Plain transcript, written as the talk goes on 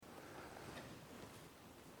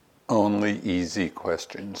only easy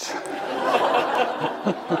questions.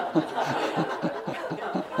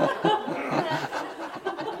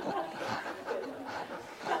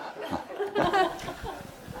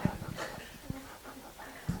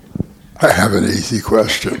 I have an easy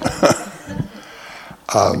question.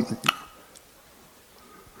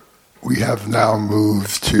 We have now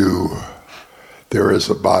moved to there is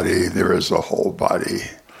a body, there is a whole body.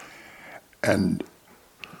 And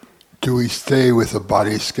do we stay with a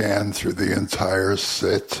body scan through the entire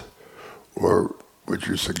sit? Or would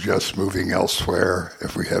you suggest moving elsewhere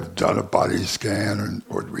if we have done a body scan,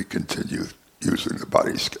 or do we continue using the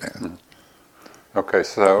body scan? Okay,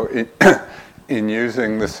 so in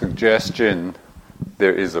using the suggestion,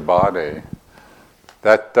 there is a body,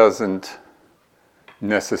 that doesn't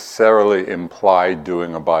necessarily imply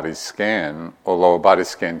doing a body scan, although a body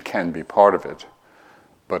scan can be part of it.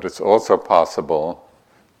 But it's also possible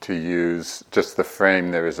to use just the frame,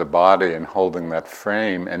 there is a body, and holding that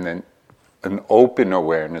frame, and then an open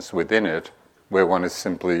awareness within it, where one is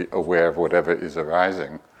simply aware of whatever is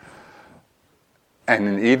arising. And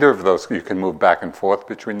in either of those, you can move back and forth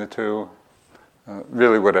between the two,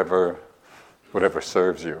 really whatever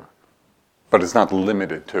serves you. But it's not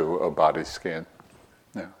limited to a body scan.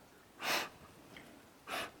 Yeah.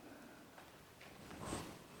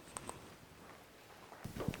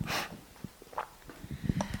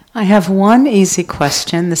 I have one easy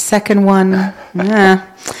question. The second one,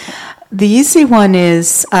 The easy one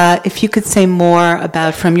is, if you could say more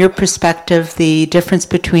about, from your perspective, the difference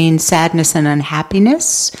between sadness and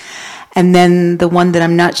unhappiness. And then the one that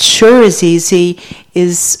I'm not sure is easy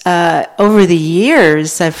is, over the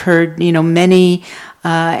years, I've heard, many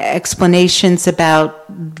explanations about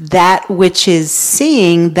that which is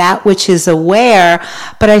seeing, that which is aware,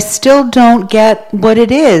 but I still don't get what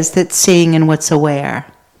it is that's seeing and what's aware.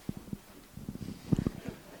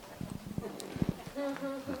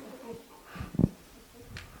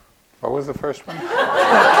 What was the first one? So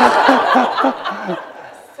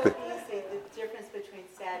easy, the difference between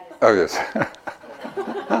sadness. Oh, yes.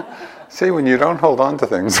 See, when you don't hold on to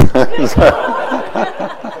things.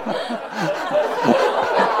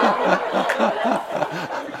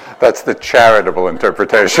 That's the charitable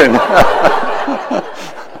interpretation.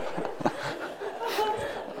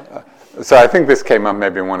 So I think this came up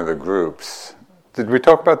maybe in one of the groups. Did we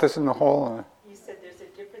talk about this in the hall? You said there's a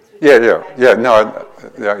difference between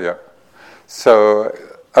Yeah. So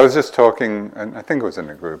I was just talking, and I think it was in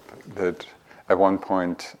a group, that at one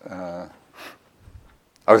point I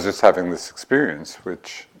was just having this experience,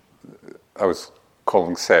 which I was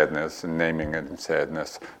calling sadness and naming it in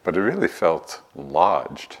sadness, but it really felt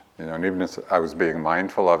lodged, and even as I was being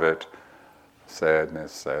mindful of it,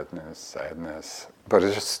 sadness, but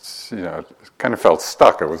it just, it kind of felt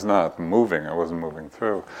stuck. It was not moving. I wasn't moving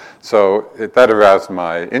through. So that aroused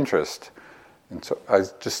my interest. And so I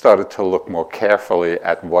just started to look more carefully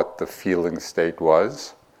at what the feeling state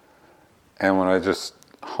was. And when I just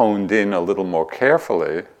honed in a little more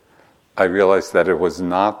carefully, I realized that it was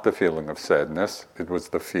not the feeling of sadness, it was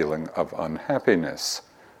the feeling of unhappiness,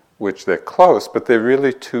 which they're close, but they're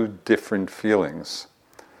really two different feelings,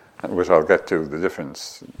 which I'll get to the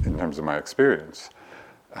difference in terms of my experience.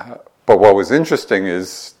 But what was interesting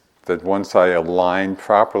is that once I aligned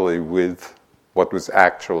properly with what was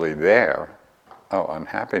actually there,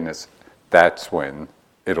 unhappiness, that's when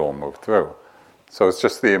it all moved through. So it's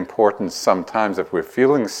just the importance sometimes, if we're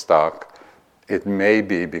feeling stuck, it may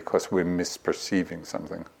be because we're misperceiving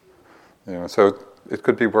something. So it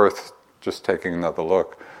could be worth just taking another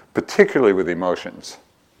look, particularly with emotions.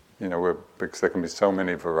 Because there can be so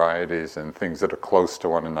many varieties and things that are close to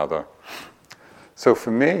one another. So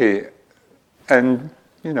for me, and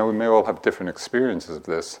we may all have different experiences of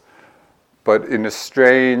this, but in a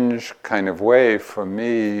strange kind of way, for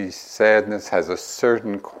me, sadness has a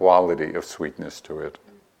certain quality of sweetness to it.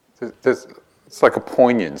 It's like a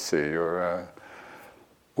poignancy,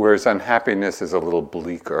 whereas unhappiness is a little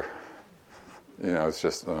bleaker. It's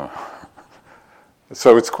just.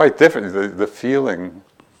 So it's quite different. The feeling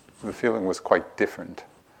was quite different.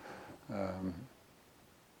 And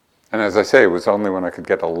as I say, it was only when I could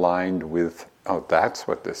get aligned with, that's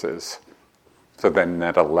what this is. So then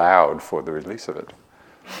that allowed for the release of it.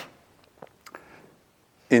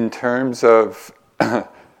 In terms of,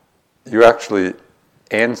 you actually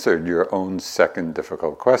answered your own second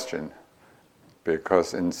difficult question,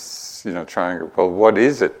 because in trying, what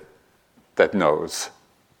is it that knows?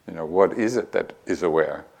 What is it that is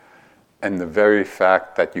aware? And the very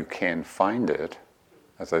fact that you can find it,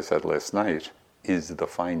 as I said last night, is the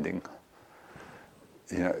finding.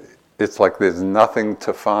 It's like there's nothing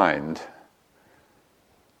to find.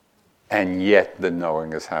 and yet the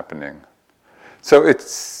knowing is happening. So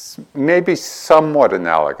it's maybe somewhat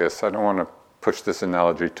analogous. I don't want to push this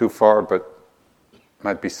analogy too far, but it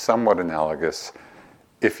might be somewhat analogous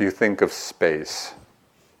if you think of space.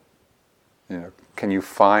 Can you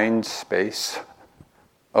find space?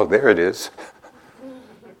 Oh, there it is.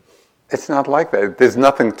 It's not like that. There's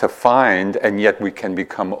nothing to find, and yet we can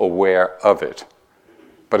become aware of it.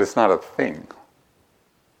 But it's not a thing.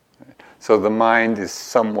 So the mind is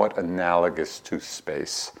somewhat analogous to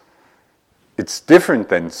space. It's different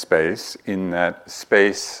than space in that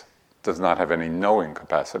space does not have any knowing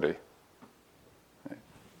capacity.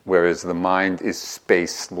 Whereas the mind is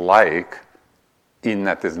space-like in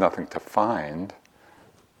that there's nothing to find,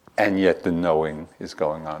 and yet the knowing is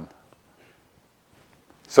going on.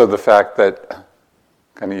 So the fact that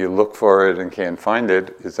kind of you look for it and can't find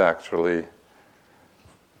it is actually,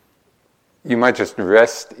 you might just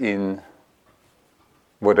rest in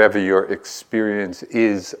whatever your experience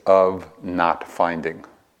is of not finding.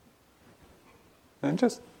 And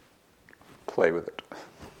just play with it.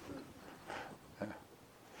 Yeah.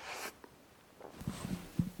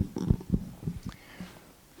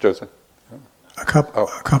 Joseph? A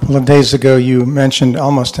couple of days ago you mentioned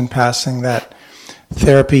almost in passing that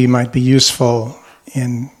therapy might be useful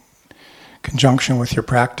in conjunction with your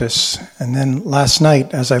practice. And then last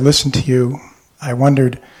night, as I listened to you, I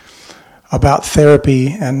wondered about therapy,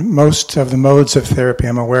 and most of the modes of therapy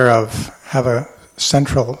I'm aware of have a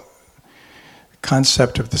central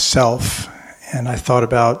concept of the self. And I thought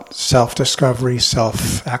about self-discovery,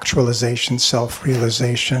 self-actualization,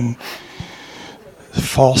 self-realization,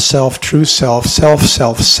 false self, true self,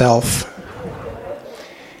 self.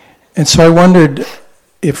 And so I wondered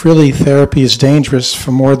if really therapy is dangerous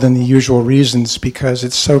for more than the usual reasons, because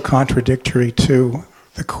it's so contradictory to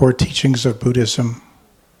the core teachings of Buddhism.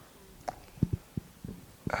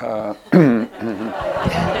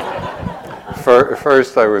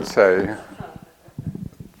 First, I would say,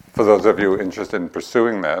 for those of you interested in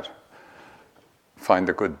pursuing that, find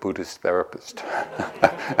a good Buddhist therapist.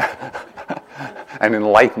 An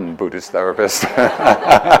enlightened Buddhist therapist.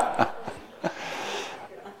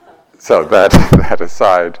 So that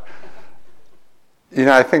aside,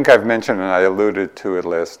 I think I've mentioned, and I alluded to it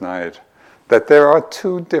last night, that there are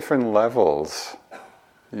two different levels,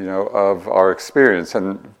 of our experience.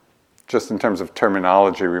 And just in terms of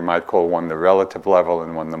terminology, we might call one the relative level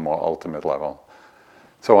and one the more ultimate level.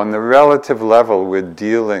 So on the relative level, we're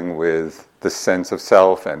dealing with the sense of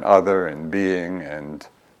self and other and being and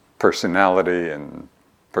personality and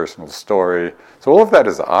personal story. So all of that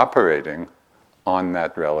is operating on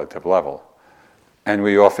that relative level. And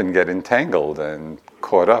we often get entangled and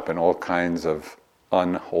caught up in all kinds of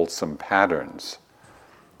unwholesome patterns.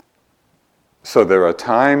 So there are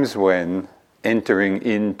times when entering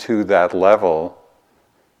into that level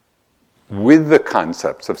with the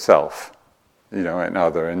concepts of self, and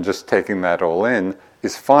other, and just taking that all in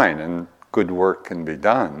is fine, and good work can be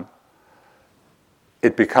done.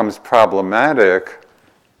 It becomes problematic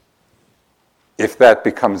if that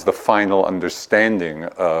becomes the final understanding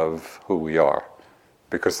of who we are,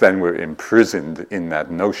 because then we're imprisoned in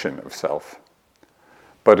that notion of self.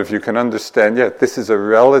 But if you can understand, this is a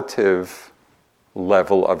relative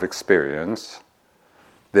level of experience,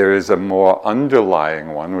 there is a more underlying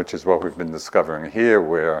one, which is what we've been discovering here,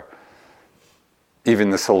 where even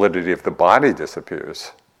the solidity of the body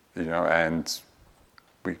disappears, and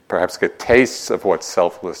we perhaps get tastes of what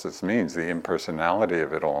selflessness means, the impersonality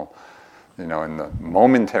of it all, and the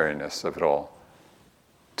momentariness of it all.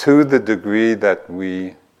 To the degree that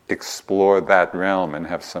we explore that realm and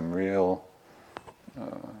have some real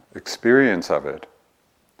experience of it,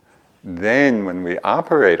 then when we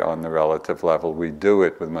operate on the relative level, we do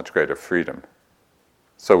it with much greater freedom.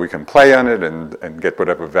 So we can play on it and get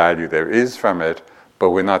whatever value there is from it, but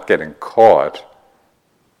we're not getting caught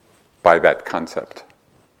by that concept.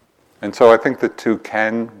 And so I think the two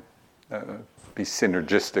can be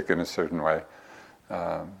synergistic in a certain way.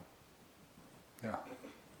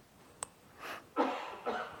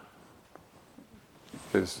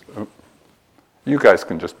 You guys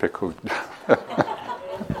can just pick who.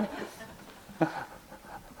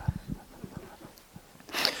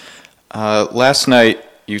 Last night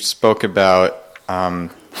you spoke about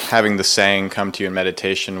having the saying come to you in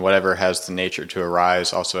meditation, whatever has the nature to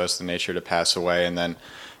arise also has the nature to pass away, and then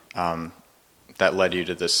that led you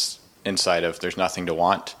to this insight of there's nothing to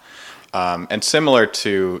want. And similar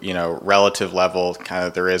to, relative level, kind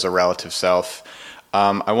of there is a relative self.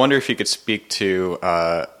 I wonder if you could speak to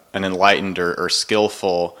an enlightened or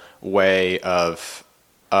skillful way of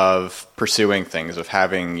of pursuing things, of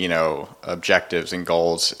having, objectives and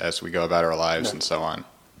goals as we go about our lives and so on,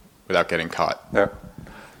 without getting caught. Yeah.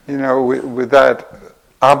 With that,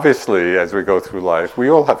 obviously, as we go through life, we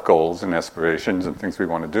all have goals and aspirations and things we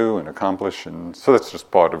want to do and accomplish, and so that's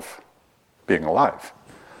just part of being alive.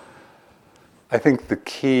 I think the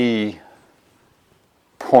key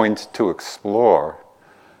point to explore,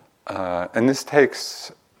 and this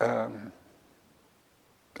takes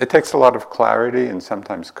it takes a lot of clarity and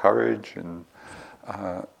sometimes courage, and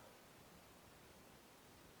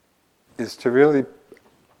is to really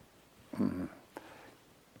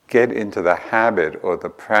get into the habit or the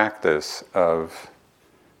practice of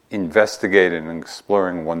investigating and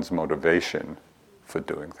exploring one's motivation for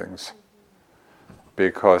doing things.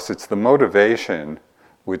 Because it's the motivation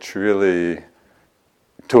which really,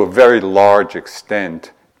 to a very large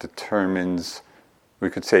extent, determines, we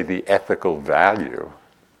could say, the ethical value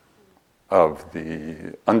of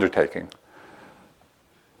the undertaking.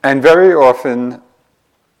 And very often,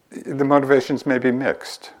 the motivations may be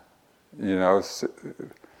mixed.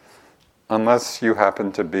 Unless you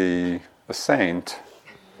happen to be a saint.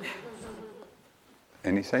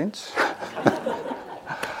 Any saints?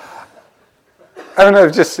 I don't know,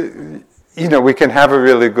 just, we can have a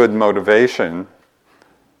really good motivation,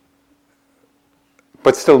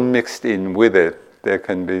 but still mixed in with it, there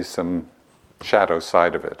can be some shadow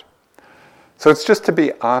side of it. So it's just to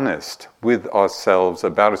be honest with ourselves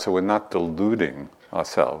about it, so we're not deluding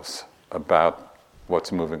ourselves about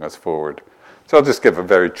what's moving us forward. So I'll just give a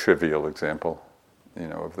very trivial example,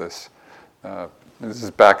 of this. This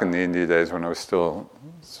is back in the India days when I was still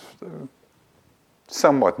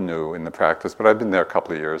somewhat new in the practice, but I'd been there a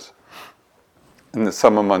couple of years. In the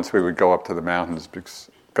summer months, we would go up to the mountains because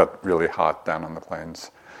it got really hot down on the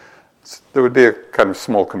plains. So there would be a kind of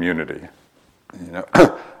small community,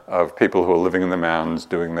 of people who are living in the mountains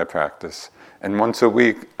doing their practice. And once a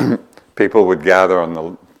week, people would gather on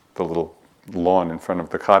the little lawn in front of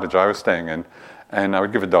the cottage I was staying in, and I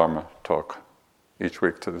would give a Dharma talk each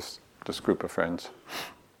week to this group of friends.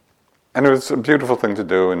 And it was a beautiful thing to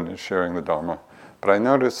do in sharing the Dharma. But I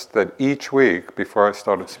noticed that each week, before I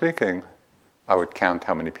started speaking, I would count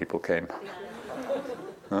how many people came.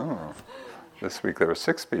 Oh, this week there were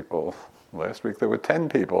 6 people. Last week there were 10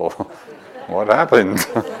 people. What happened?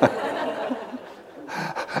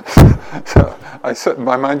 So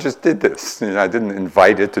my mind just did this. I didn't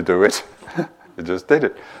invite it to do it. It just did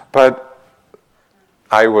it. But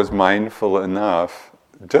I was mindful enough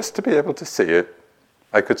just to be able to see it.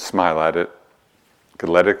 I could smile at it, could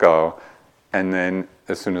let it go, and then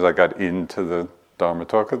as soon as I got into the Dharma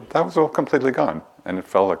talk, that was all completely gone, and it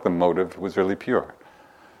felt like the motive was really pure.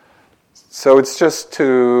 So it's just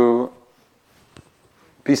to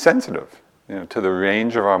be sensitive, to the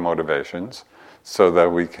range of our motivations, so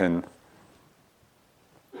that we can,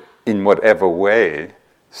 in whatever way,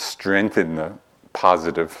 strengthen the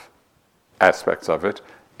positive aspects of it,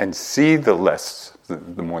 and see the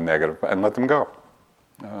more negative, and let them go.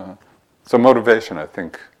 So motivation, I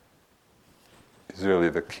think, is really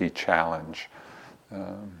the key challenge.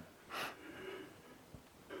 Yeah.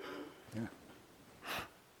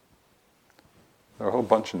 There are a whole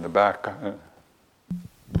bunch in the back.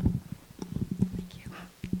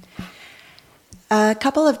 A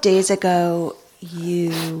couple of days ago,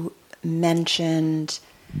 you mentioned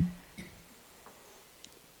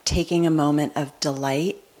taking a moment of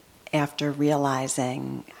delight after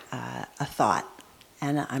realizing a thought.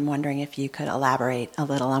 And I'm wondering if you could elaborate a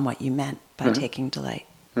little on what you meant by taking delight.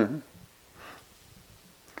 Mm-hmm.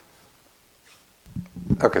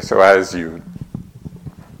 Okay, so as you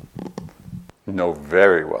know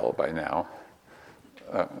very well by now,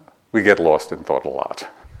 we get lost in thought a lot.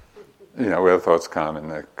 Where thoughts come and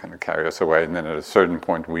they kind of carry us away, and then at a certain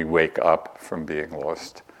point we wake up from being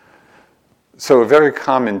lost. So a very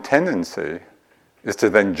common tendency is to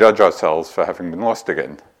then judge ourselves for having been lost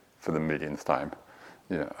again for the millionth time.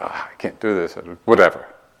 I can't do this, or whatever.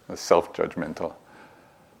 It's self-judgmental.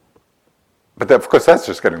 But of course, that's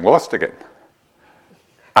just getting lost again.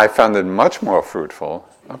 I found it much more fruitful,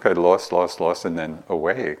 lost, and then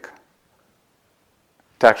awake,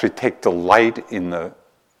 to actually take delight in the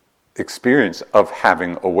experience of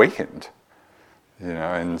having awakened.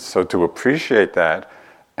 And so to appreciate that,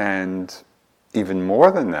 and even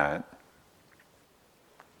more than that,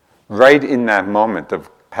 right in that moment of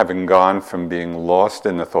having gone from being lost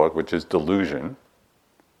in the thought, which is delusion,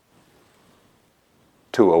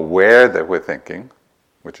 to aware that we're thinking,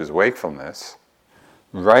 which is wakefulness,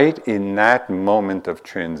 right in that moment of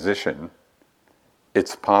transition,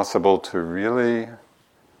 it's possible to really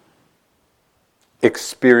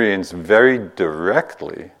experience very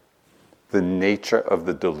directly the nature of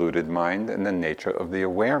the deluded mind and the nature of the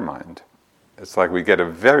aware mind. It's like we get a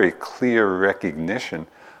very clear recognition,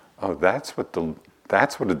 oh, that's what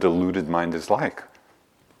a deluded mind is like.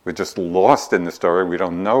 We're just lost in the story, we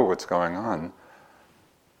don't know what's going on.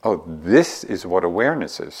 Oh, this is what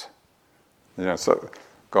awareness is. So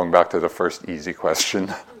going back to the first easy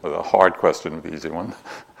question, or the hard question, the easy one.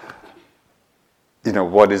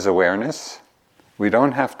 What is awareness? We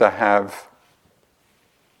don't have to have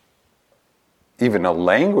even a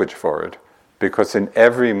language for it, because in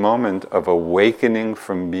every moment of awakening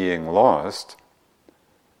from being lost,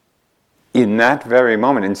 in that very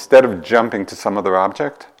moment, instead of jumping to some other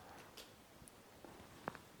object,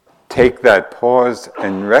 take that pause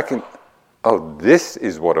and recognize, oh, this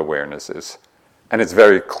is what awareness is. And it's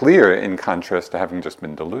very clear in contrast to having just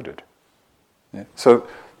been deluded. Yeah? So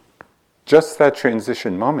just that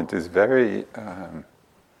transition moment is very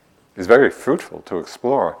fruitful to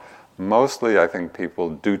explore. Mostly, I think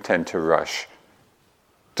people do tend to rush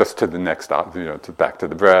just to the next, back to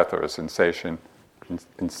the breath or a sensation,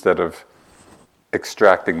 instead of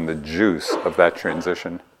extracting the juice of that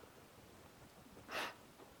transition.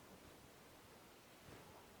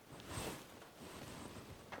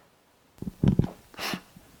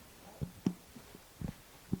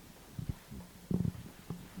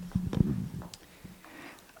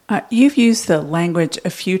 You've used the language a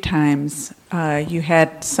few times. You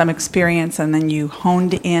had some experience and then you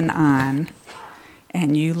honed in on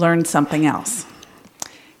and you learned something else.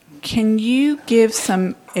 Can you give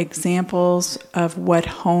some examples of what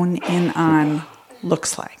hone in on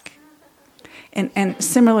looks like? And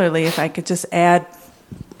similarly, if I could just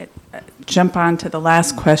jump on to the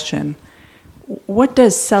last question, what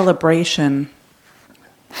does celebration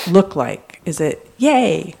look like? Is it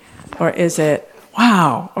yay, or is it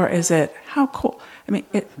wow, or is it how cool? I mean,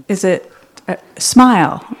 is it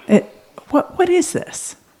smile? What is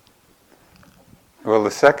this? Well,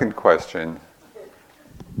 the second question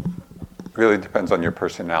really depends on your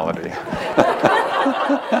personality.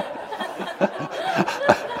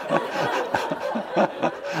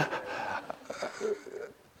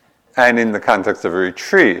 And in the context of a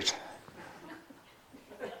retreat,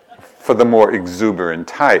 for the more exuberant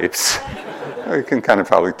types, you can kind of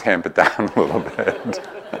probably tamp it down a little bit.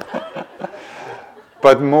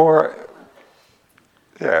 But more,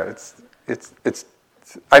 yeah, it's.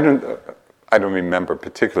 I don't remember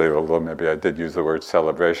particularly, although maybe I did use the word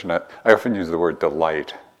celebration. I often use the word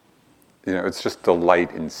delight. It's just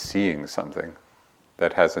delight in seeing something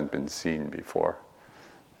that hasn't been seen before.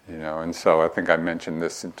 And so I think I mentioned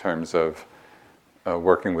this in terms of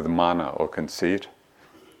working with mana or conceit.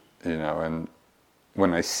 And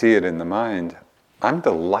when I see it in the mind, I'm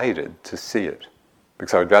delighted to see it,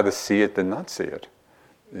 because I would rather see it than not see it.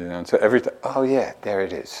 And so every time, oh yeah, there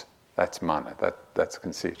it is. That's mana. That's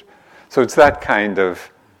conceit. So it's that kind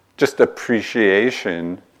of just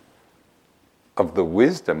appreciation of the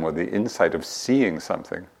wisdom or the insight of seeing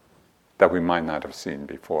something that we might not have seen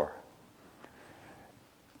before.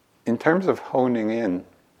 In terms of honing in,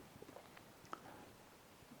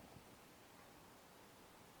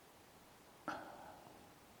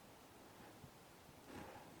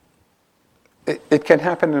 it can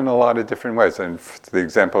happen in a lot of different ways. And the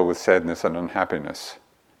example with sadness and unhappiness,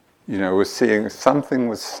 we're seeing something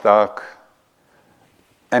was stuck,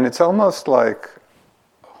 and it's almost like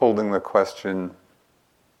holding the question,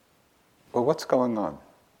 well, what's going on?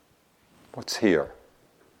 What's here?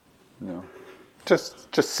 Just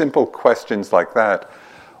simple questions like that.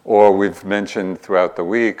 Or we've mentioned throughout the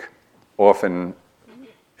week, often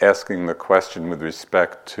asking the question with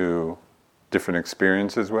respect to different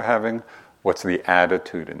experiences we're having, what's the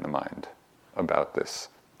attitude in the mind about this?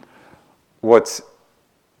 What's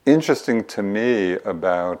interesting to me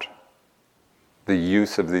about the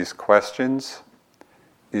use of these questions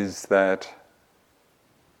is that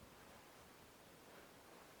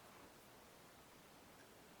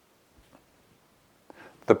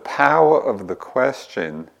the power of the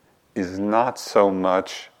question is not so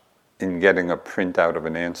much in getting a printout of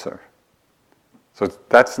an answer. So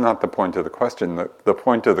that's not the point of the question. The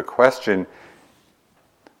point of the question,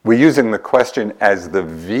 we're using the question as the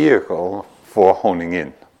vehicle for honing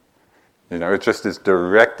in. It just is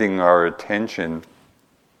directing our attention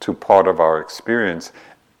to part of our experience.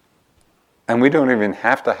 And we don't even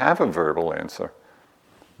have to have a verbal answer.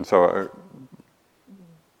 And so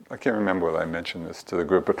I can't remember whether I mentioned this to the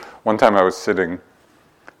group, but one time I was sitting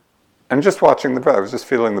and just watching the breath. I was just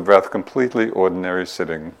feeling the breath, completely ordinary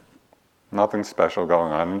sitting. Nothing special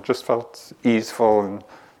going on. It just felt easeful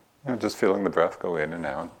and just feeling the breath go in and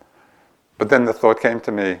out. But then the thought came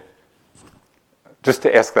to me, just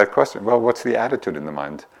to ask that question, well, what's the attitude in the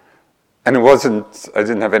mind? And I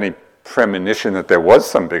didn't have any premonition that there was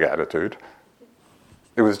some big attitude.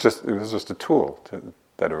 It was just a tool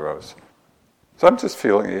that arose. So I'm just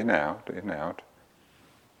feeling in, out.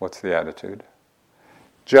 What's the attitude?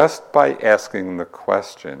 Just by asking the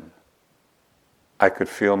question, I could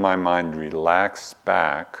feel my mind relax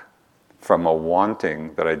back from a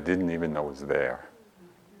wanting that I didn't even know was there.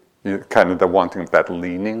 Kind of the wanting of that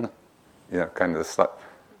leaning, kind of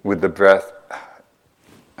with the breath,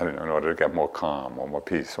 I don't know, in order to get more calm or more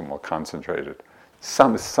peace or more concentrated.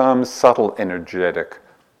 Some subtle energetic.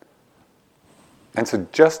 And so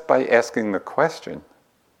just by asking the question,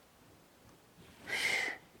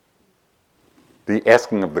 the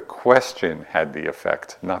asking of the question had the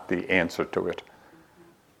effect, not the answer to it.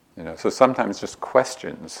 So sometimes just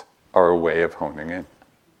questions are a way of honing in.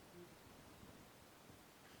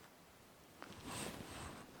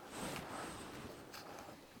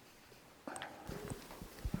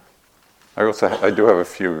 I do have a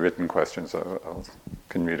few written questions. I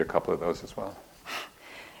can read a couple of those as well.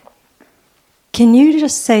 Can you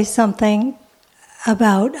just say something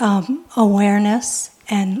about awareness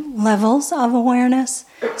and levels of awareness?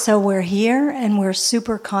 So we're here and we're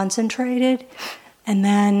super concentrated, and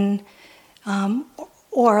then,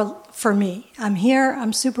 or for me, I'm here,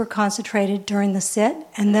 I'm super concentrated during the sit,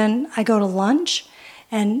 and then I go to lunch,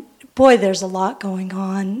 and boy, there's a lot going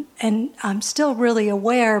on, and I'm still really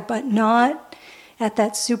aware, but not at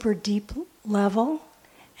that super deep level.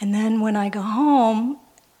 And then when I go home,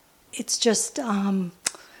 it's just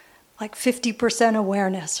like 50%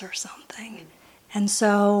 awareness or something. And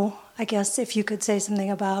so I guess if you could say something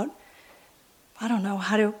about, I don't know,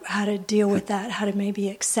 how to deal with that, how to maybe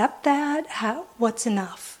accept that, what's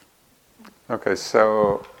enough? Okay,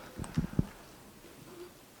 so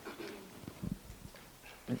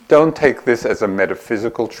don't take this as a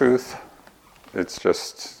metaphysical truth. It's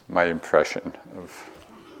just my impression of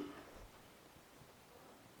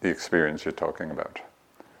the experience you're talking about.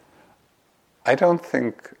 I don't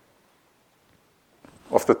think,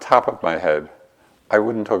 off the top of my head, I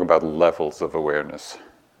wouldn't talk about levels of awareness.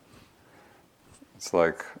 It's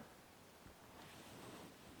like,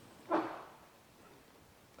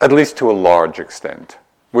 at least to a large extent,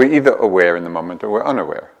 we're either aware in the moment or we're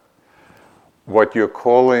unaware. What you're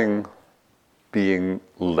calling being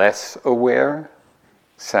less aware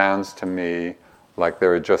sounds to me like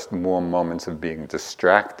there are just more moments of being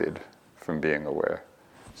distracted from being aware.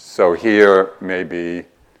 So here, maybe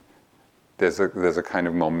there's a kind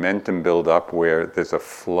of momentum build up where there's a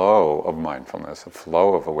flow of mindfulness, a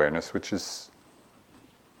flow of awareness, which is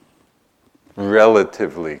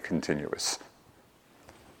relatively continuous.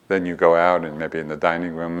 Then you go out and maybe in the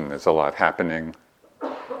dining room and there's a lot happening.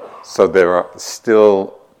 So there are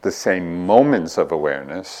still the same moments of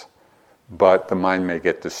awareness, but the mind may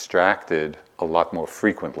get distracted a lot more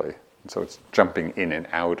frequently. So it's jumping in and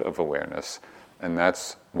out of awareness, and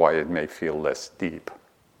that's why it may feel less deep.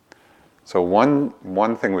 So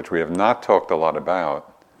one thing which we have not talked a lot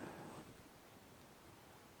about,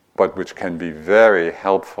 but which can be very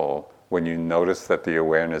helpful when you notice that the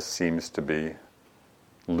awareness seems to be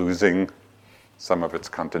losing some of its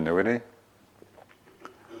continuity.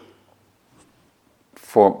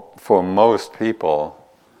 For most people,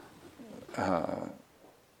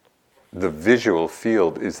 the visual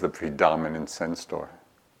field is the predominant sense door.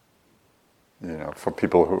 For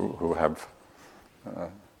people who have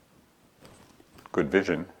good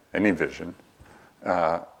vision, any vision,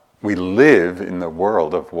 we live in the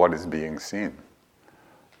world of what is being seen.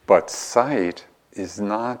 But sight is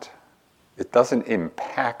not, it doesn't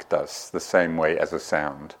impact us the same way as a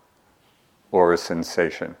sound or a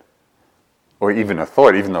sensation or even a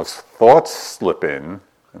thought. Even those thoughts slip in,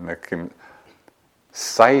 and they can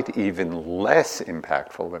sight even less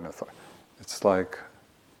impactful than a thought. It's like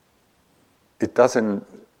it doesn't.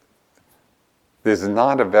 There's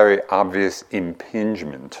not a very obvious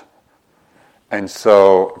impingement. And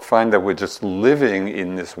so find that we're just living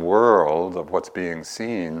in this world of what's being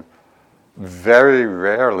seen, very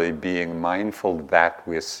rarely being mindful that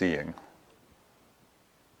we're seeing.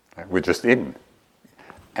 We're just in.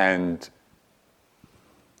 And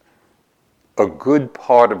a good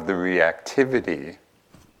part of the reactivity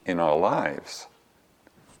in our lives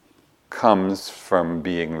comes from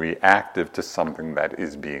being reactive to something that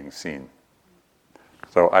is being seen.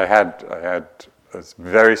 So I had a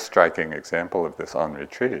very striking example of this on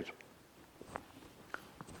retreat.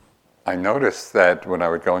 I noticed that when I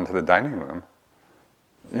would go into the dining room,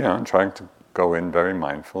 I'm trying to go in very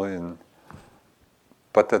mindfully, and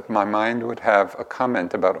but that my mind would have a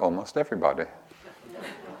comment about almost everybody.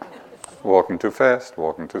 Walking too fast,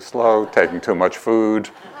 walking too slow, taking too much food.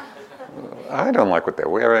 I don't like what they're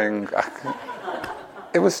wearing.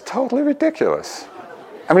 It was totally ridiculous.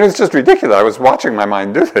 I mean, it was just ridiculous. I was watching my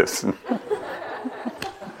mind do this.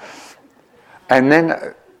 And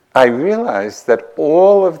then I realized that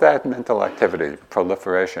all of that mental activity,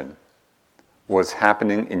 proliferation, was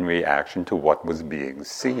happening in reaction to what was being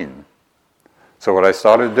seen. So what I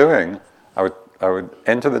started doing, I would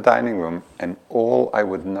enter the dining room, and all I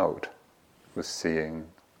would note was seeing,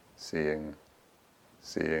 on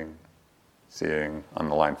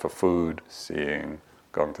the line for food, seeing,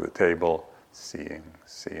 going to the table, seeing.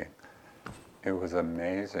 It was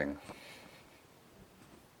amazing.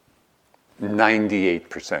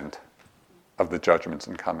 98% of the judgments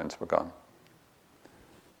and comments were gone.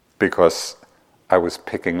 Because I was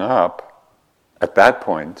picking up, at that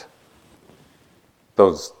point,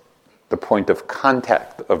 the point of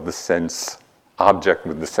contact of the sense object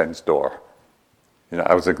with the sense door.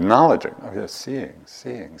 I was acknowledging, seeing.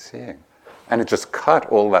 And it just cut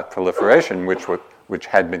all that proliferation which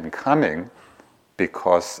had been coming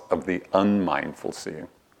because of the unmindful seeing.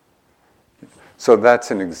 So that's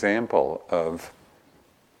an example of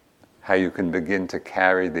how you can begin to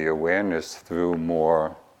carry the awareness through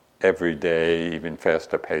more everyday, even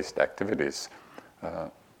faster-paced activities.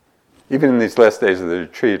 Even in these last days of the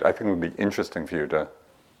retreat, I think it would be interesting for you to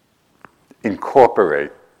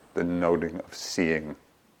incorporate the noting of seeing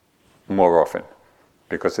more often.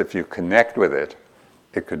 Because if you connect with it,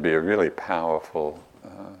 it could be a really powerful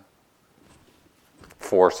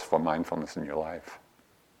force for mindfulness in your life.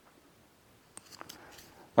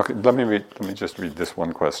 Okay, let me just read this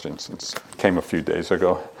one question since it came a few days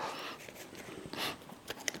ago.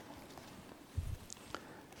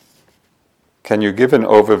 Can you give an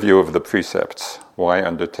overview of the precepts? Why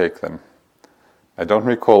undertake them? I don't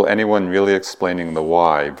recall anyone really explaining the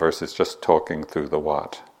why versus just talking through the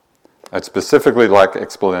what. I'd specifically like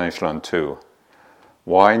explanation on 2.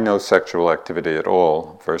 Why no sexual activity at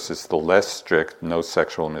all versus the less strict no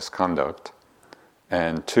sexual misconduct?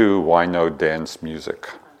 And 2, why no dance music,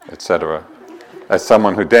 etc.? As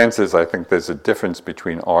someone who dances, I think there's a difference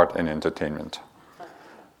between art and entertainment.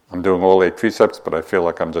 I'm doing all 8 precepts, but I feel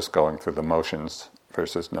like I'm just going through the motions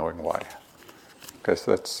versus knowing why. Okay,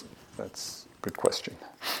 so that's a good question.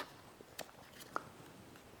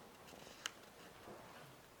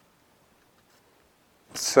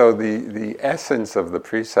 So the essence of the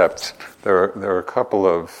precepts, there are a couple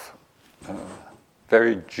of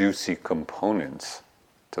very juicy components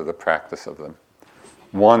to the practice of them.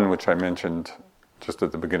 One, which I mentioned just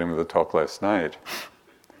at the beginning of the talk last night,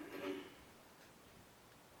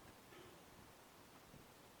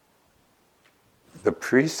 the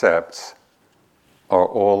precepts are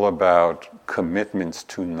all about commitments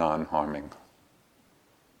to non-harming.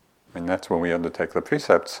 I mean, that's when we undertake the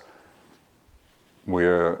precepts.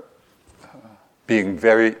 We're being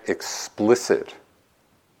very explicit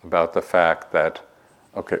about the fact that,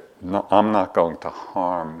 okay, no, I'm not going to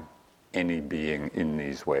harm any being in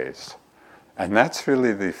these ways. And that's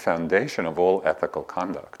really the foundation of all ethical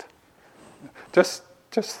conduct. Just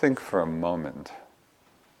think for a moment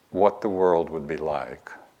what the world would be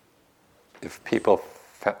like if people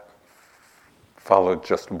followed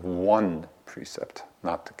just one precept,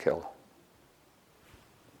 not to kill.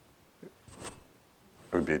 It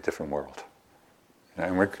would be a different world.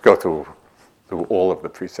 And we could go through all of the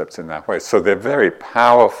precepts in that way. So they're very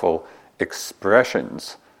powerful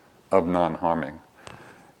expressions of non-harming.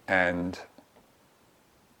 And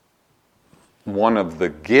one of the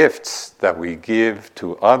gifts that we give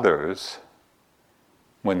to others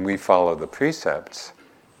when we follow the precepts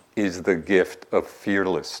is the gift of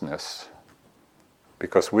fearlessness.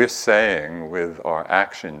 Because we're saying with our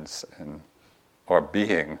actions and our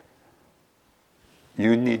being,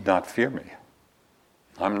 you need not fear me.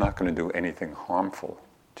 I'm not going to do anything harmful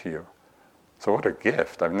to you. So what a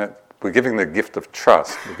gift. I mean, we're giving the gift of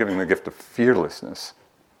trust. We're giving the gift of fearlessness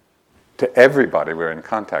to everybody we're in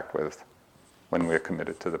contact with when we're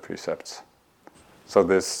committed to the precepts. So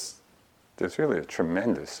there's really a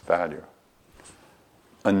tremendous value.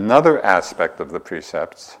 Another aspect of the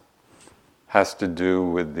precepts has to do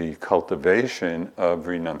with the cultivation of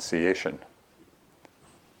renunciation.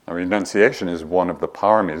 Now, renunciation is one of the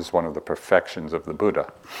paramis, one of the perfections of the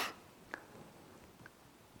Buddha.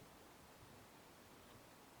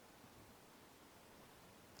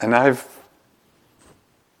 And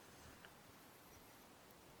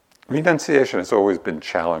renunciation has always been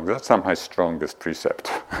challenged. That's not my strongest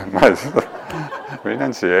precept.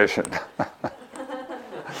 Renunciation.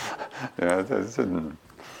 And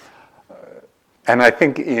I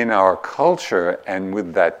think in our culture and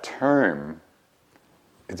with that term,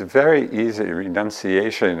 it's very easy,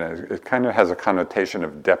 renunciation, it kind of has a connotation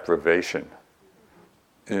of deprivation.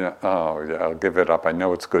 Oh yeah, I'll give it up, I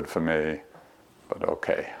know it's good for me, but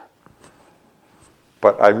okay.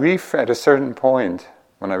 But at a certain point,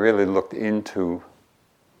 when I really looked into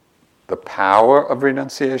the power of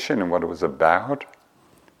renunciation and what it was about,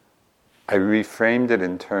 I reframed it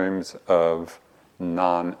in terms of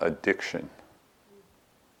non-addiction.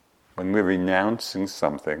 When we're renouncing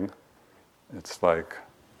something, it's like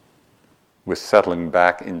we're settling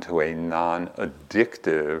back into a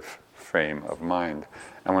non-addictive frame of mind.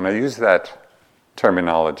 And when I use that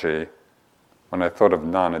terminology, when I thought of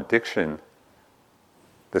non-addiction,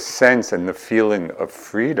 the sense and the feeling of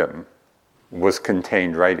freedom was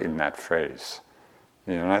contained right in that phrase.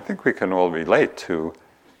 And I think we can all relate to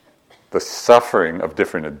the suffering of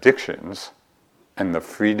different addictions and the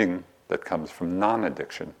freedom that comes from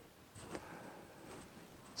non-addiction.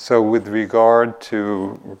 So with regard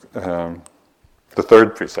to the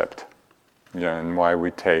third precept, and why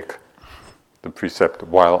we take the precept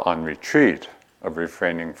while on retreat of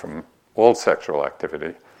refraining from all sexual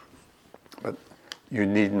activity, but you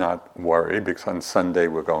need not worry, because on Sunday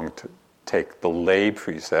we're going to take the lay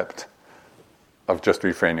precept of just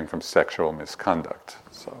refraining from sexual misconduct.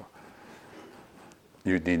 So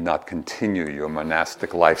you need not continue your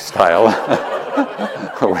monastic lifestyle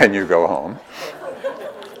when you go home.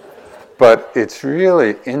 But it's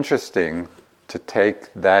really interesting to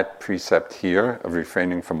take that precept here of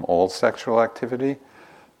refraining from all sexual activity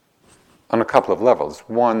on a couple of levels.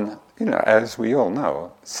 One, as we all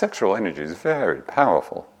know, sexual energy is very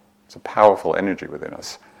powerful. It's a powerful energy within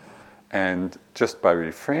us. And just by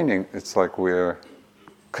refraining, it's like we're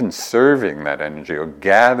conserving that energy or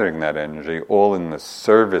gathering that energy all in the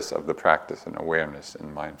service of the practice and awareness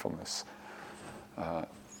and mindfulness.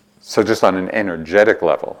 So just on an energetic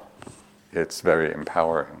level, it's very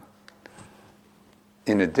empowering.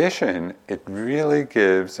 In addition, it really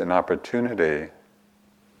gives an opportunity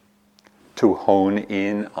to hone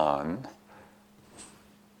in on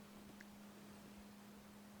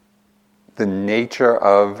the nature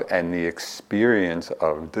of and the experience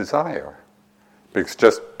of desire. Because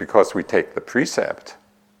just because we take the precept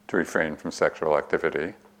to refrain from sexual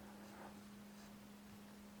activity,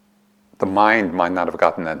 the mind might not have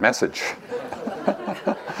gotten that message.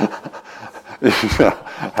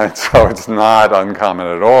 And so it's not uncommon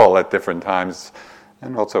at all at different times,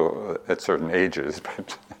 and also at certain ages,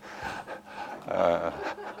 but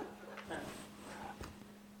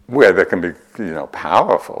where there can be,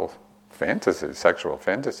 powerful fantasies, sexual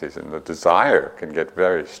fantasies, and the desire can get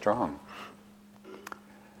very strong.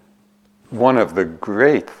 One of the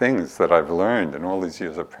great things that I've learned in all these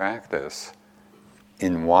years of practice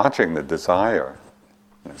in watching the desire,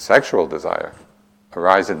 sexual desire,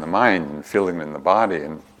 arise in the mind and feeling in the body,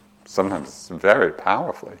 and sometimes very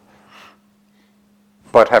powerfully,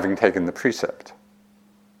 but having taken the precept.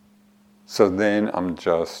 So then I'm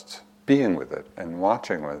just being with it and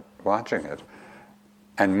watching it.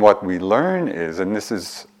 And what we learn is, and this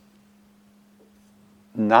is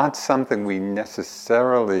not something we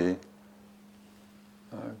necessarily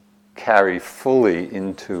carry fully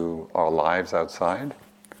into our lives outside,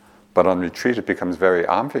 but on retreat it becomes very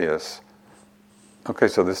obvious. Okay,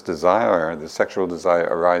 so this desire, the sexual desire,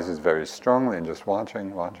 arises very strongly, and just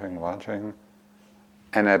watching,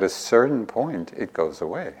 and at a certain point it goes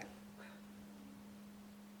away.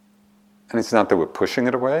 And it's not that we're pushing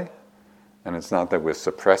it away, and it's not that we're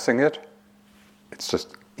suppressing it. It's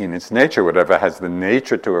just in its nature, whatever has the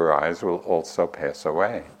nature to arise will also pass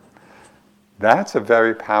away. That's a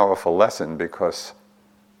very powerful lesson, because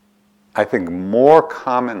I think more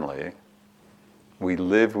commonly we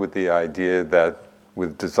live with the idea that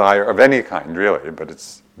with desire of any kind, really, but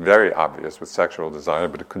it's very obvious with sexual desire,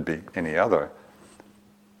 but it could be any other.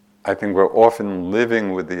 I think we're often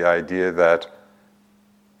living with the idea that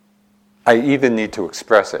I either need to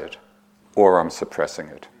express it or I'm suppressing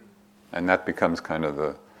it. And that becomes kind of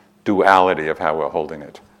the duality of how we're holding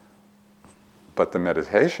it. But the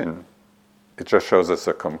meditation, it just shows us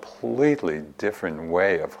a completely different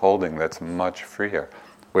way of holding that's much freer,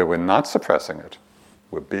 where we're not suppressing it.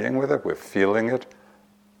 We're being with it, we're feeling it,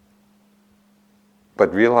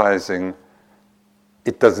 but realizing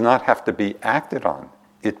it does not have to be acted on.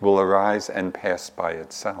 It will arise and pass by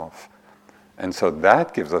itself. And so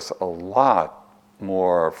that gives us a lot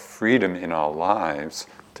more freedom in our lives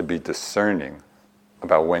to be discerning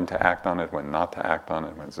about when to act on it, when not to act on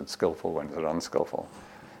it, when is it skillful, when is it unskillful.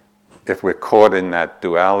 If we're caught in that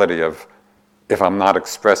duality of if I'm not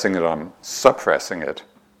expressing it, I'm suppressing it,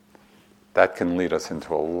 that can lead us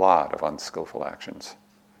into a lot of unskillful actions.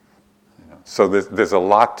 So there's a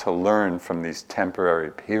lot to learn from these temporary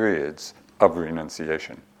periods of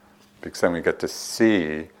renunciation, because then we get to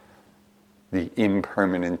see the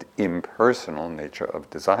impermanent, impersonal nature of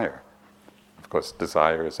desire. Of course,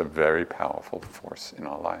 desire is a very powerful force in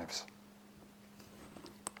our lives.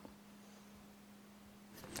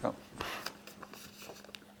 So.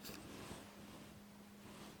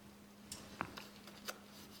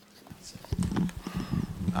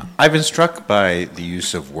 I've been struck by the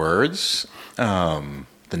use of words, the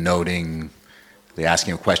noting, the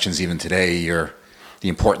asking of questions. Even today, the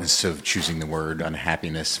importance of choosing the word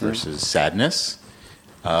unhappiness versus sadness.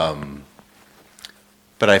 But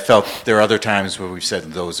I felt there are other times where we've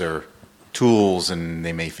said those are tools and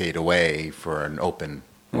they may fade away for an open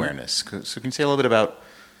awareness. So can you say a little bit about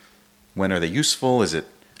when are they useful?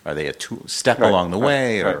 Are they a step along the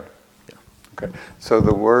way? Or, yeah. Okay. So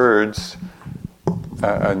the words,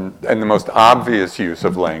 and the most obvious use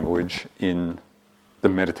of language in the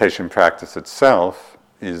meditation practice itself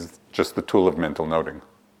is just the tool of mental noting.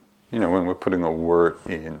 When we're putting a word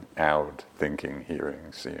in, out, thinking, hearing,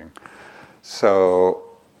 seeing. So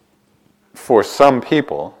for some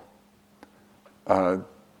people,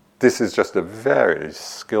 this is just a very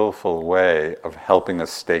skillful way of helping us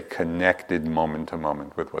stay connected moment to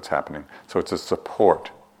moment with what's happening. So it's a support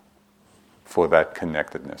for that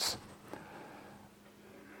connectedness.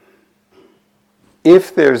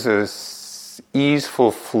 If there's a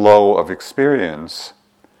easeful flow of experience,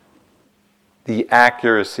 the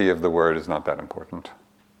accuracy of the word is not that important.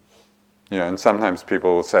 And sometimes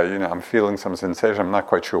people will say, I'm feeling some sensation, I'm not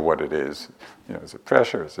quite sure what it is. Is it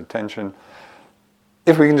pressure, is it tension?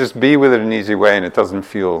 If we can just be with it in an easy way and it doesn't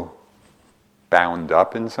feel bound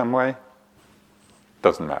up in some way,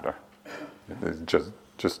 doesn't matter.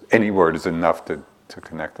 Just any word is enough to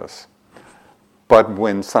connect us. But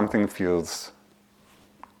when something feels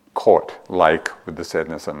caught, like with the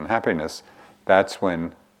sadness and unhappiness, that's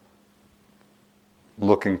when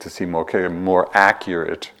looking to see more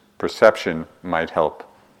accurate perception might help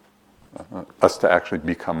us to actually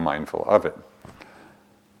become mindful of it.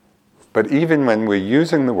 But even when we're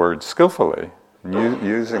using the word skillfully,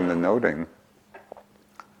 using the noting,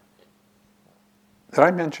 did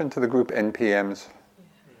I mention to the group NPMs?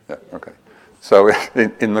 Yeah, okay. So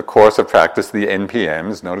in the course of practice, the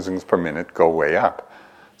NPMs, noticings per minute, go way up.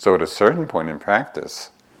 So at a certain point in practice,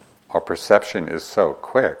 our perception is so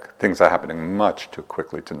quick, things are happening much too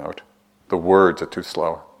quickly to note. The words are too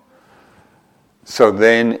slow. So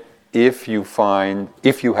then, if you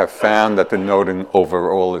have found that the noting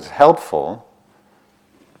overall is helpful,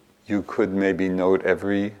 you could maybe note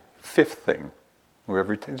every fifth thing,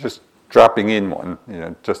 or just dropping in one,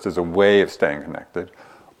 just as a way of staying connected,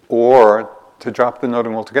 or to drop the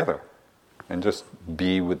noting altogether and just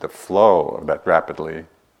be with the flow of that rapidly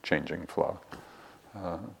changing flow.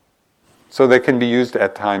 So they can be used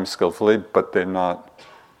at times skillfully, but they're not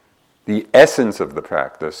the essence of the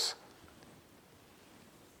practice.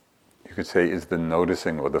 You could say is the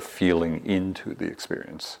noticing or the feeling into the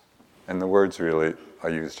experience. And the words really are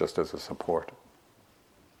used just as a support.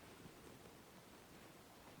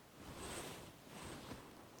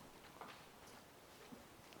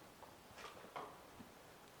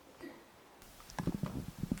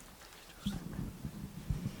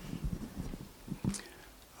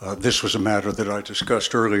 This was a matter that I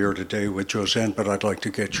discussed earlier today with Josenne, but I'd like to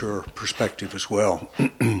get your perspective as well.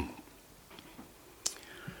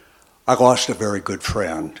 I lost a very good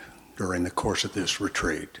friend during the course of this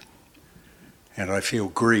retreat, and I feel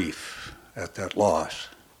grief at that loss.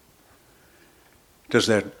 Does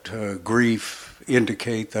that grief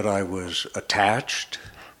indicate that I was attached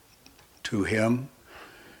to him?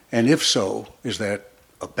 And if so, is that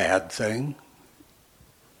a bad thing?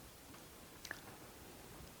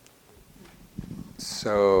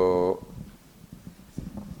 So,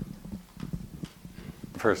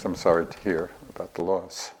 first, I'm sorry to hear about the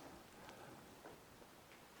loss.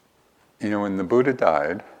 When the Buddha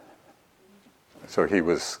died, so he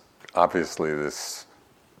was obviously this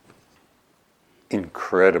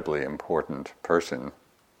incredibly important person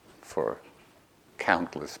for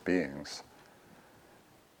countless beings.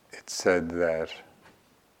 It said that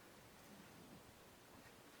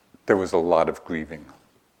there was a lot of grieving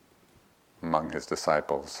among his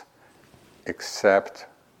disciples, except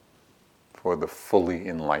for the fully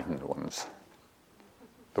enlightened ones,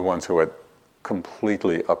 the ones who had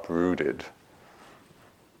completely uprooted,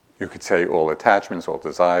 you could say, all attachments, all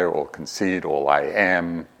desire, all conceit, all I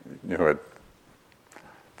am, had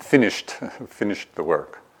finished the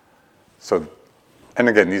work. So and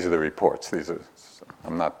again, these are the reports.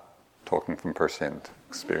 I'm not talking from first-hand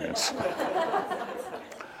experience.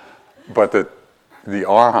 But the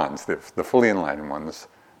arhants, the fully enlightened ones,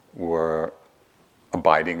 were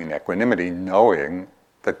abiding in equanimity, knowing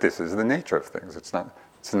that this is the nature of things. It's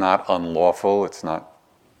not unlawful. It's not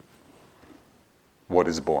what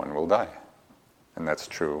is born will die. And that's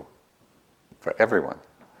true for everyone.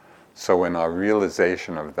 So when our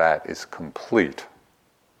realization of that is complete,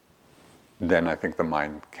 then I think the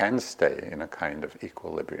mind can stay in a kind of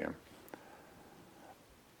equilibrium.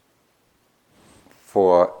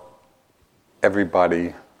 For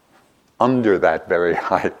everybody under that very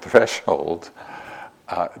high threshold,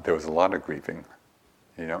 there was a lot of grieving,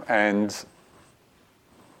 and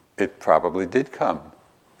it probably did come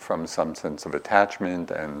from some sense of attachment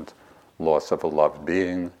and loss of a loved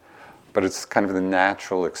being, but it's kind of the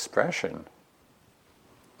natural expression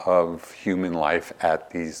of human life at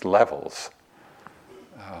these levels.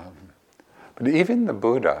 But even the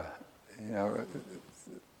Buddha,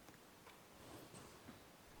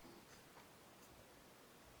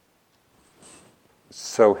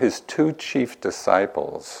 so his two chief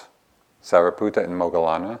disciples, Sariputta and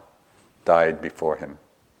Moggallana, died before him.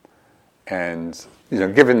 And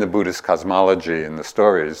given the Buddhist cosmology and the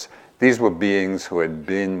stories, these were beings who had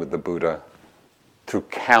been with the Buddha through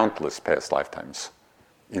countless past lifetimes.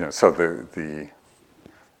 So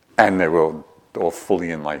and they were all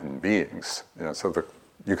fully enlightened beings. So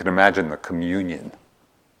you can imagine the communion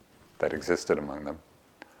that existed among them.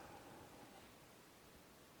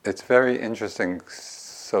 It's very interesting.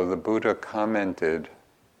 So the Buddha commented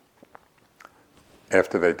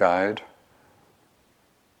after they died.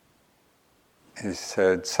 He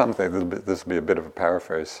said something. This will be a bit of a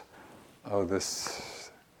paraphrase. Oh, this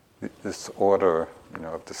order,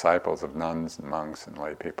 of disciples, of nuns and monks and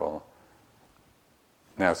lay people,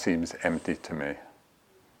 now seems empty to me.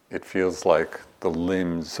 It feels like the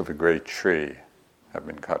limbs of a great tree have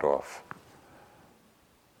been cut off.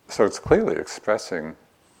 So it's clearly expressing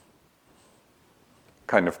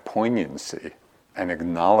kind of poignancy and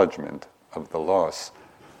acknowledgement of the loss.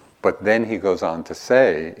 But then he goes on to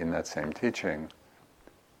say in that same teaching,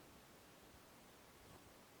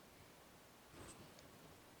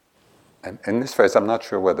 and this phrase, I'm not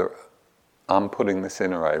sure whether I'm putting this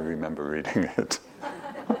in or I remember reading it.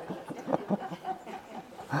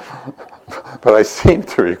 But I seem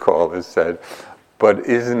to recall it said, but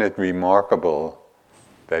isn't it remarkable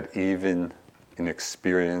that even in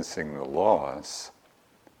experiencing the loss,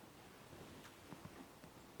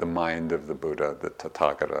 the mind of the Buddha, the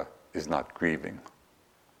Tathagata, is not grieving?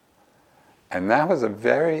 And that was a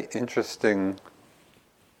very interesting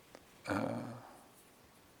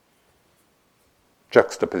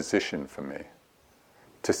juxtaposition for me,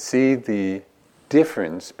 to see the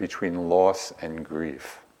difference between loss and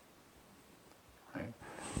grief. Right?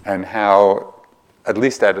 And how, at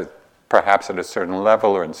least perhaps at a certain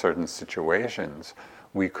level or in certain situations,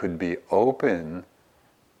 we could be open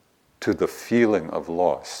to the feeling of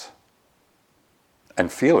loss and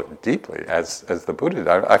feel it deeply, as the Buddha did.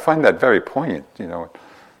 I find that very poignant,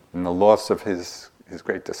 in the loss of his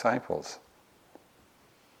great disciples.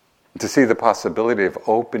 To see the possibility of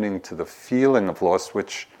opening to the feeling of loss,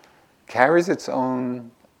 which carries its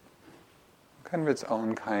own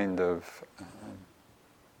kind of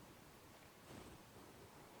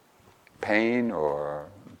pain, or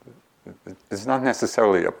it's not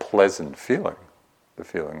necessarily a pleasant feeling, the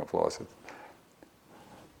feeling of loss.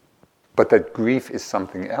 But that grief is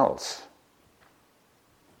something else.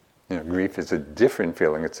 Grief is a different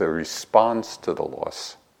feeling. It's a response to the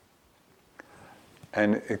loss.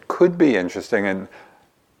 And it could be interesting, and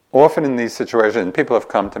often in these situations, people have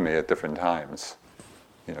come to me at different times,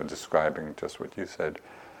 describing just what you said.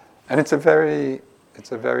 And it's a very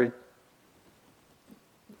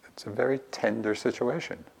tender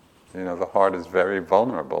situation. The heart is very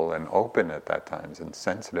vulnerable and open at that times and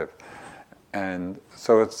sensitive. And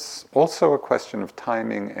so it's also a question of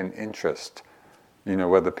timing and interest,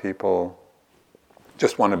 whether people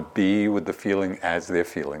just want to be with the feeling as they're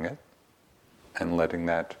feeling it and letting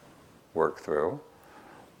that work through,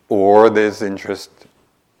 or there's interest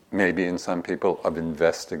maybe in some people of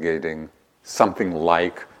investigating something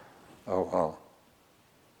like,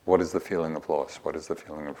 what is the feeling of loss? What is the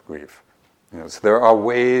feeling of grief? So there are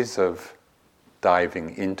ways of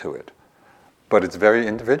diving into it, but it's very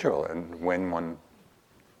individual, and when one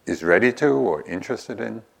is ready to or interested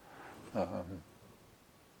in,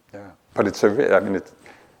 But it's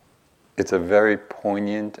a very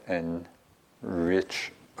poignant and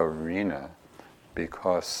rich arena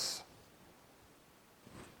because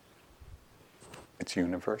it's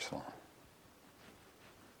universal.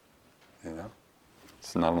 You know,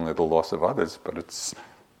 it's not only the loss of others, but it's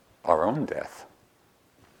our own death.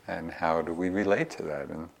 And how do we relate to that?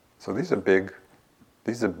 And so these are big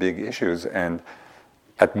issues, and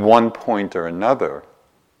at one point or another,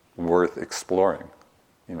 worth exploring.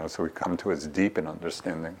 You know, so we come to as deep an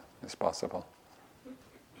understanding as possible.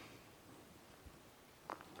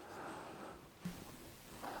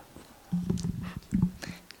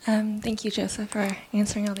 Thank you, Joseph, for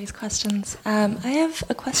answering all these questions. I have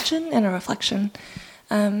a question and a reflection.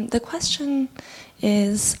 The question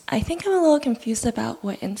is, I think I'm a little confused about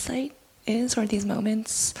what insight is, or these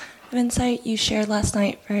moments of insight you shared last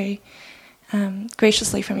night very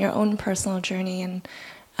graciously from your own personal journey. And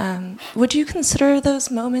would you consider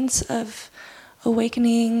those moments of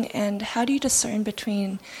awakening, and how do you discern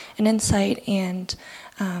between an insight and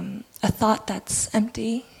a thought that's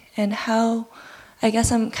empty? And how, I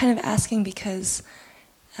guess I'm kind of asking because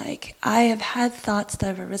like I have had thoughts that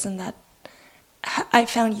have arisen that I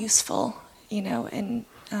found useful, you know, and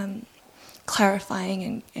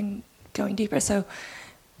clarifying and going deeper. So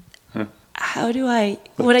how do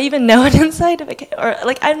would I even know an insight if it can, or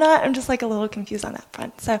like I'm just like a little confused on that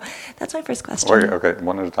front. So that's my first question. Okay,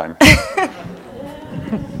 one at a time.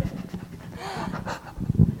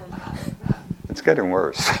 It's getting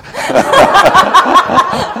worse.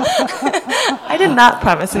 I did not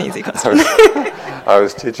promise an easy question. I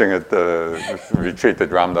was teaching at the retreat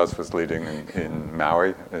that Ram Dass was leading in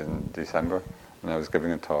Maui in December, and I was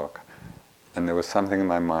giving a talk. And there was something in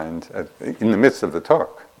my mind in the midst of the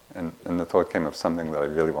talk, and the thought came of something that I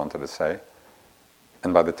really wanted to say.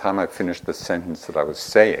 And by the time I finished the sentence that I was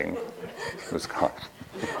saying, it was gone.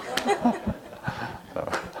 So,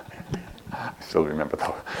 I still remember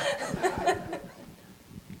that.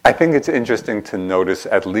 I think it's interesting to notice,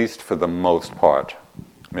 at least for the most part,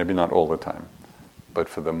 maybe not all the time, but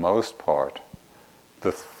for the most part,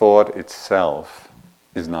 the thought itself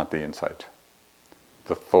is not the insight.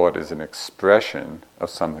 The thought is an expression of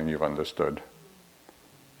something you've understood.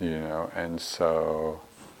 You know, and so,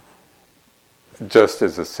 just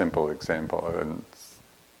as a simple example, and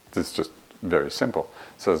it's just very simple.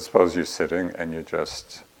 So suppose you're sitting and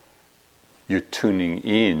you're tuning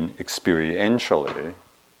in experientially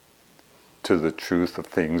to the truth of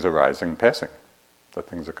things arising and passing. That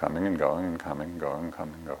things are coming and going and coming and going,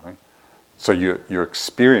 coming and going. So you're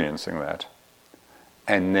experiencing that.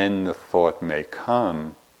 And then the thought may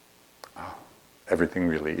come, oh, everything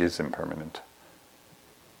really is impermanent.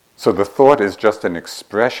 So the thought is just an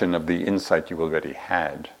expression of the insight you already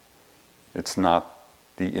had. It's not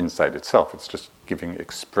the insight itself, it's just giving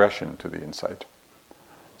expression to the insight.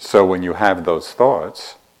 So when you have those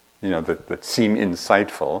thoughts, you know, that seem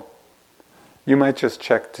insightful, you might just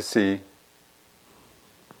check to see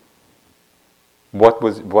what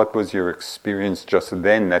was your experience just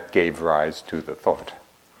then that gave rise to the thought.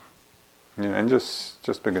 You know, and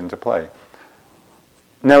just begin to play.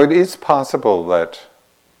 Now it is possible that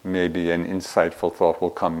maybe an insightful thought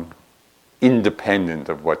will come independent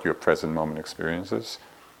of what your present moment experiences.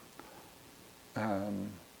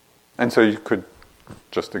 And so you could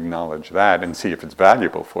just acknowledge that and see if it's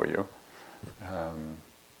valuable for you.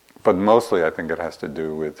 But mostly I think it has to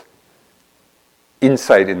do with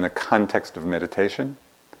insight in the context of meditation.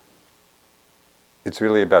 It's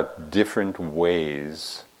really about different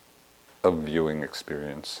ways of viewing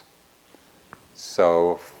experience.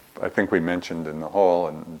 So I think we mentioned in the hall,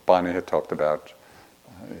 and Bonnie had talked about,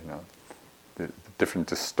 the different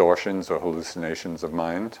distortions or hallucinations of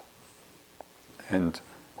mind, and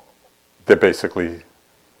they're basically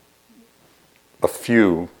a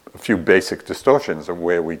few basic distortions of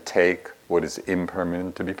where we take what is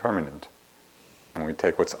impermanent to be permanent, when we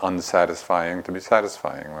take what's unsatisfying to be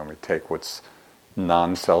satisfying, when we take what's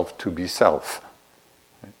non-self to be self.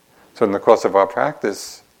 So in the course of our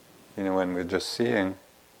practice, when we're just seeing,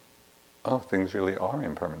 oh, things really are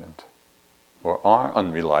impermanent or are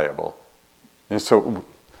unreliable. And so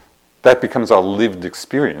that becomes our lived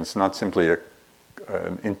experience, not simply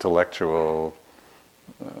an intellectual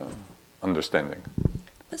understanding.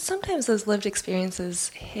 But sometimes those lived experiences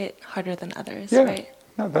hit harder than others, yeah. right?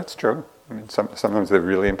 No, that's true. I mean, sometimes they're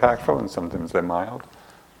really impactful and sometimes they're mild.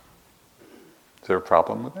 Is there a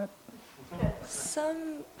problem with that?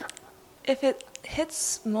 If it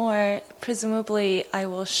hits more, presumably I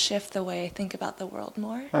will shift the way I think about the world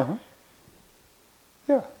more. Uh-huh.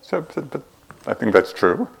 Yeah, but I think that's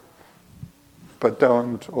true. But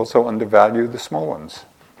don't also undervalue the small ones.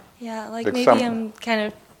 Yeah, like maybe I'm kind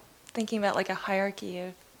of thinking about like a hierarchy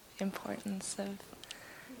of importance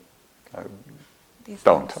of these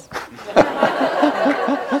don't.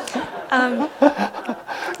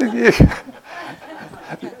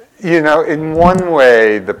 In one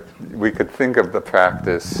way, we could think of the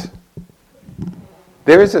practice.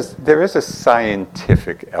 There is a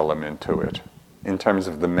scientific element to it in terms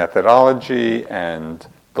of the methodology and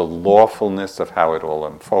the lawfulness of how it all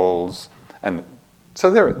unfolds. And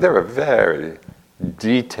so there are very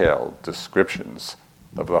detailed descriptions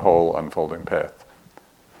of the whole unfolding path.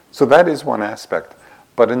 So that is one aspect.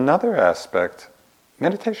 But another aspect,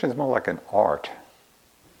 meditation is more like an art.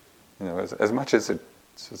 As much as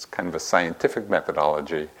it's kind of a scientific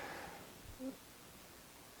methodology,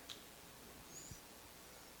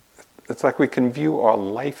 it's like we can view our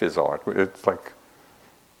life as art. It's like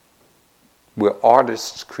we're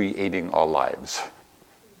artists creating our lives.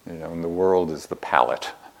 And the world is the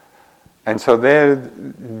palette. And so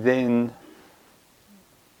then,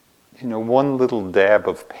 one little dab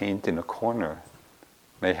of paint in a corner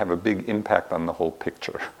may have a big impact on the whole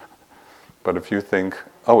picture. But if you think,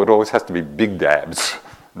 it always has to be big dabs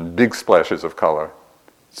and big splashes of color,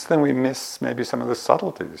 so then we miss maybe some of the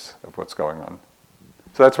subtleties of what's going on.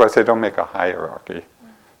 So that's why I say don't make a hierarchy.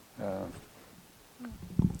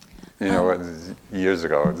 Years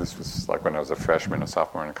ago, this was like when I was a freshman, a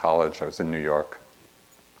sophomore in college, I was in New York,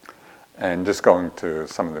 and just going to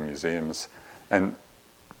some of the museums, and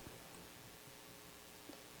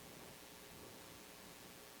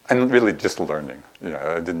really just learning.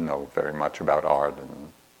 I didn't know very much about art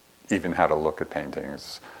and even how to look at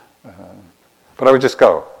paintings, but I would just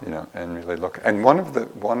go, and really look. And one of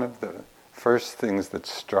the first things that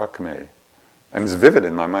struck me, and it's vivid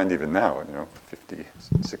in my mind even now, 50,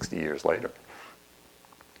 60 years later,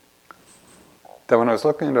 that when I was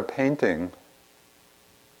looking at a painting,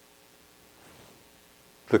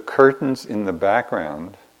 the curtains in the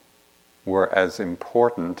background were as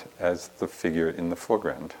important as the figure in the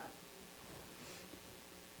foreground.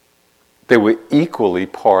 They were equally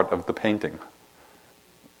part of the painting,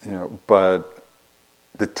 but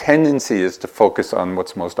the tendency is to focus on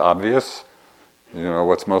what's most obvious,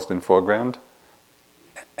 what's most in foreground,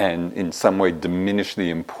 and in some way diminish the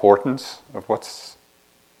importance of what's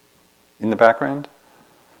in the background.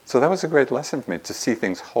 So that was a great lesson for me, to see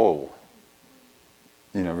things whole,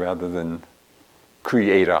 rather than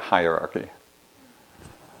create a hierarchy.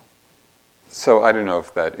 So I don't know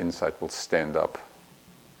if that insight will stand up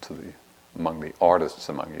among the artists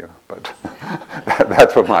among you, but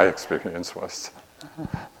that's what my experience was.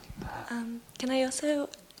 Can I also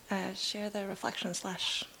share the reflection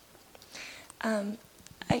slash...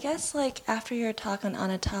 I guess after your talk on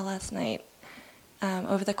anatta last night,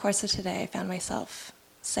 over the course of today, I found myself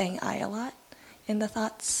saying I a lot in the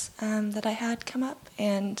thoughts that I had come up,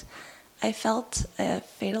 and I felt a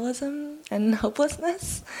fatalism and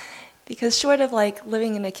hopelessness, because short of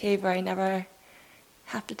living in a cave where I never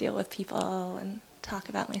have to deal with people and talk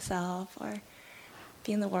about myself or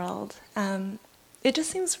be in the world, it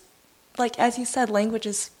just seems like, as you said, language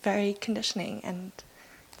is very conditioning, and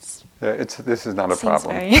this is not a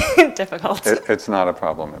problem. Seems very difficult. It's not a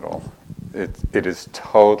problem at all. It is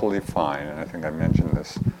totally fine, and I think I mentioned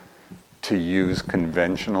this, to use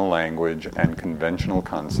conventional language and conventional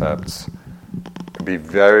concepts. It would be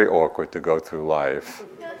very awkward to go through life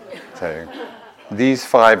saying, these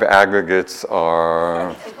 5 aggregates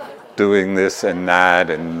are doing this and that,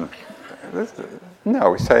 and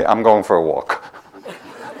no, we say, I'm going for a walk.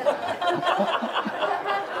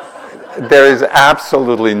 There is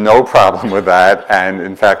absolutely no problem with that, and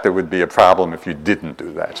in fact there would be a problem if you didn't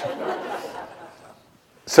do that.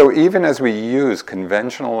 So even as we use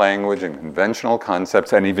conventional language and conventional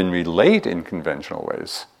concepts and even relate in conventional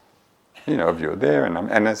ways, if you're there,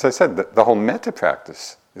 and as I said, the whole metta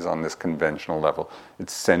practice is on this conventional level.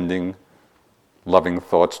 It's sending loving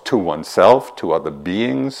thoughts to oneself, to other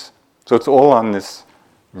beings. So it's all on this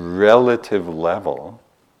relative level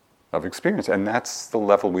of experience, and that's the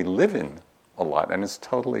level we live in a lot, and it's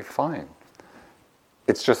totally fine.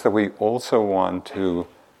 It's just that we also want to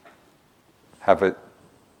have a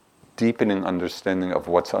deepening understanding of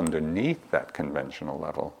what's underneath that conventional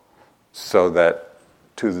level, so that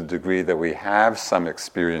to the degree that we have some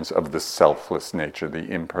experience of the selfless nature, the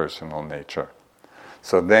impersonal nature,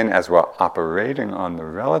 so then as we're operating on the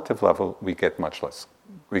relative level, we get much less,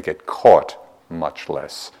 we get caught much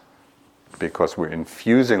less, because we're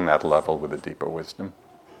infusing that level with a deeper wisdom.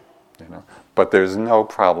 But there's no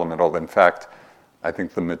problem at all. In fact, I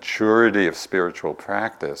think the maturity of spiritual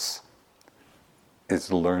practice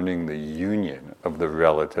is learning the union of the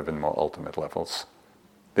relative and more ultimate levels.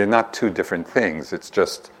 They're not two different things. It's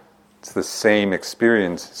the same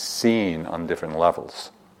experience seen on different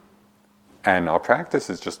levels. And our practice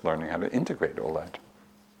is just learning how to integrate all that.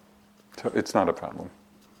 So it's not a problem.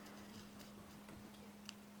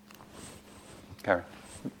 Karen.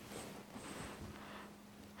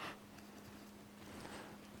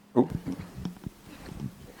 Ooh.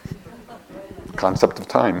 Concept of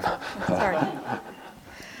time. Sorry.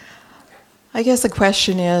 I guess the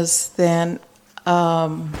question is then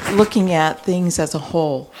looking at things as a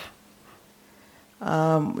whole.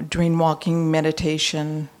 During walking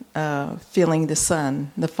meditation, feeling the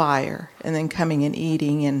sun, the fire, and then coming and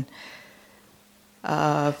eating and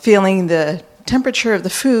feeling the temperature of the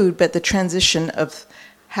food, but the transition of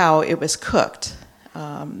how it was cooked.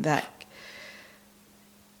 That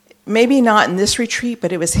maybe not in this retreat,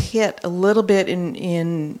 but it was hit a little bit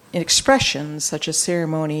in expressions such as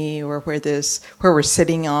ceremony or where we're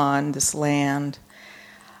sitting on this land.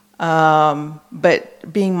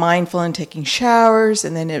 But being mindful and taking showers,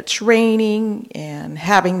 and then it's raining and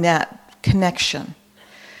having that connection.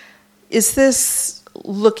 Is this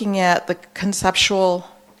looking at the conceptual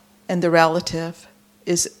and the relative?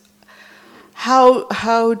 Is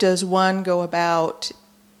how does one go about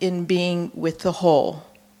in being with the whole?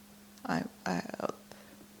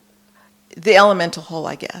 The elemental whole,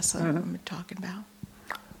 I guess, I'm talking about.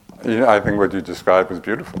 I think what you described was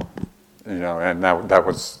beautiful. And that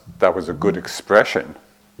was a good expression.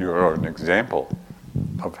 You're an example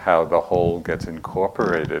of how the whole gets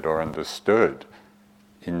incorporated or understood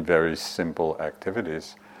in very simple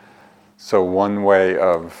activities. So one way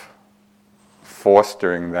of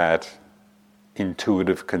fostering that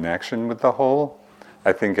intuitive connection with the whole,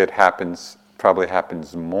 I think it probably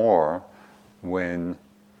happens more when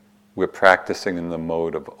we're practicing in the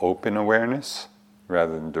mode of open awareness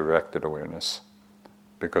rather than directed awareness.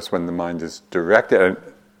 Because when the mind is directed,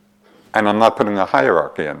 and I'm not putting a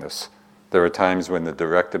hierarchy on this, there are times when the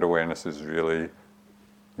directed awareness is really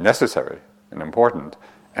necessary and important,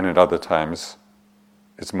 and at other times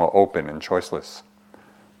it's more open and choiceless.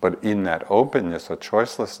 But in that openness or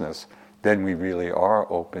choicelessness, then we really are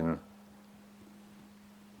open.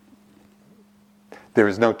 There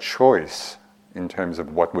is no choice in terms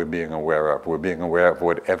of what we're being aware of. We're being aware of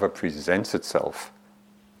whatever presents itself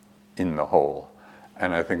in the whole.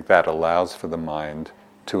 And I think that allows for the mind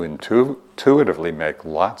to intuitively make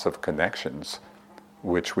lots of connections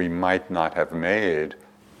which we might not have made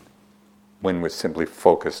when we're simply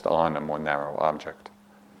focused on a more narrow object.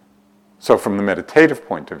 So from the meditative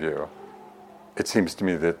point of view, it seems to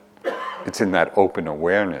me that it's in that open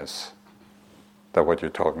awareness that what you're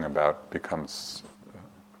talking about becomes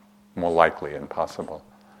more likely and possible.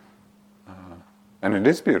 And it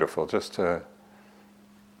is beautiful just to...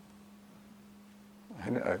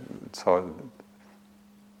 So I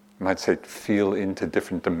might say feel into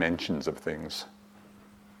different dimensions of things,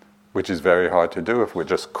 which is very hard to do if we're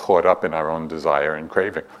just caught up in our own desire and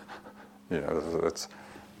craving. That's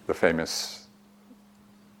the famous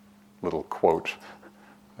little quote.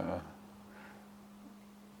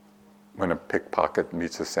 When a pickpocket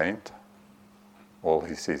meets a saint, all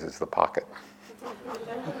he sees is the pocket.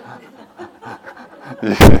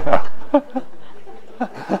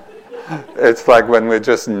 It's like when we're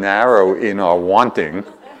just narrow in our wanting,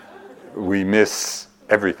 we miss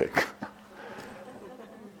everything.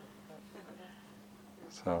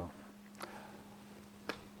 So,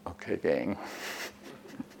 okay, gang.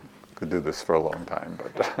 Could do this for a long time,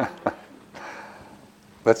 but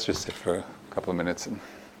let's just sit for a couple of minutes and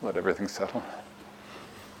let everything settle.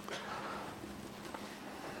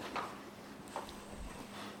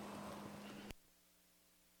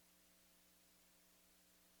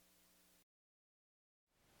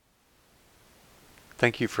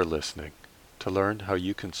 Thank you for listening. To learn how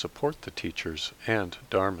you can support the teachers and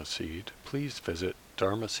Dharma Seed, please visit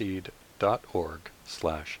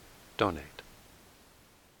dharmaseed.org/donate.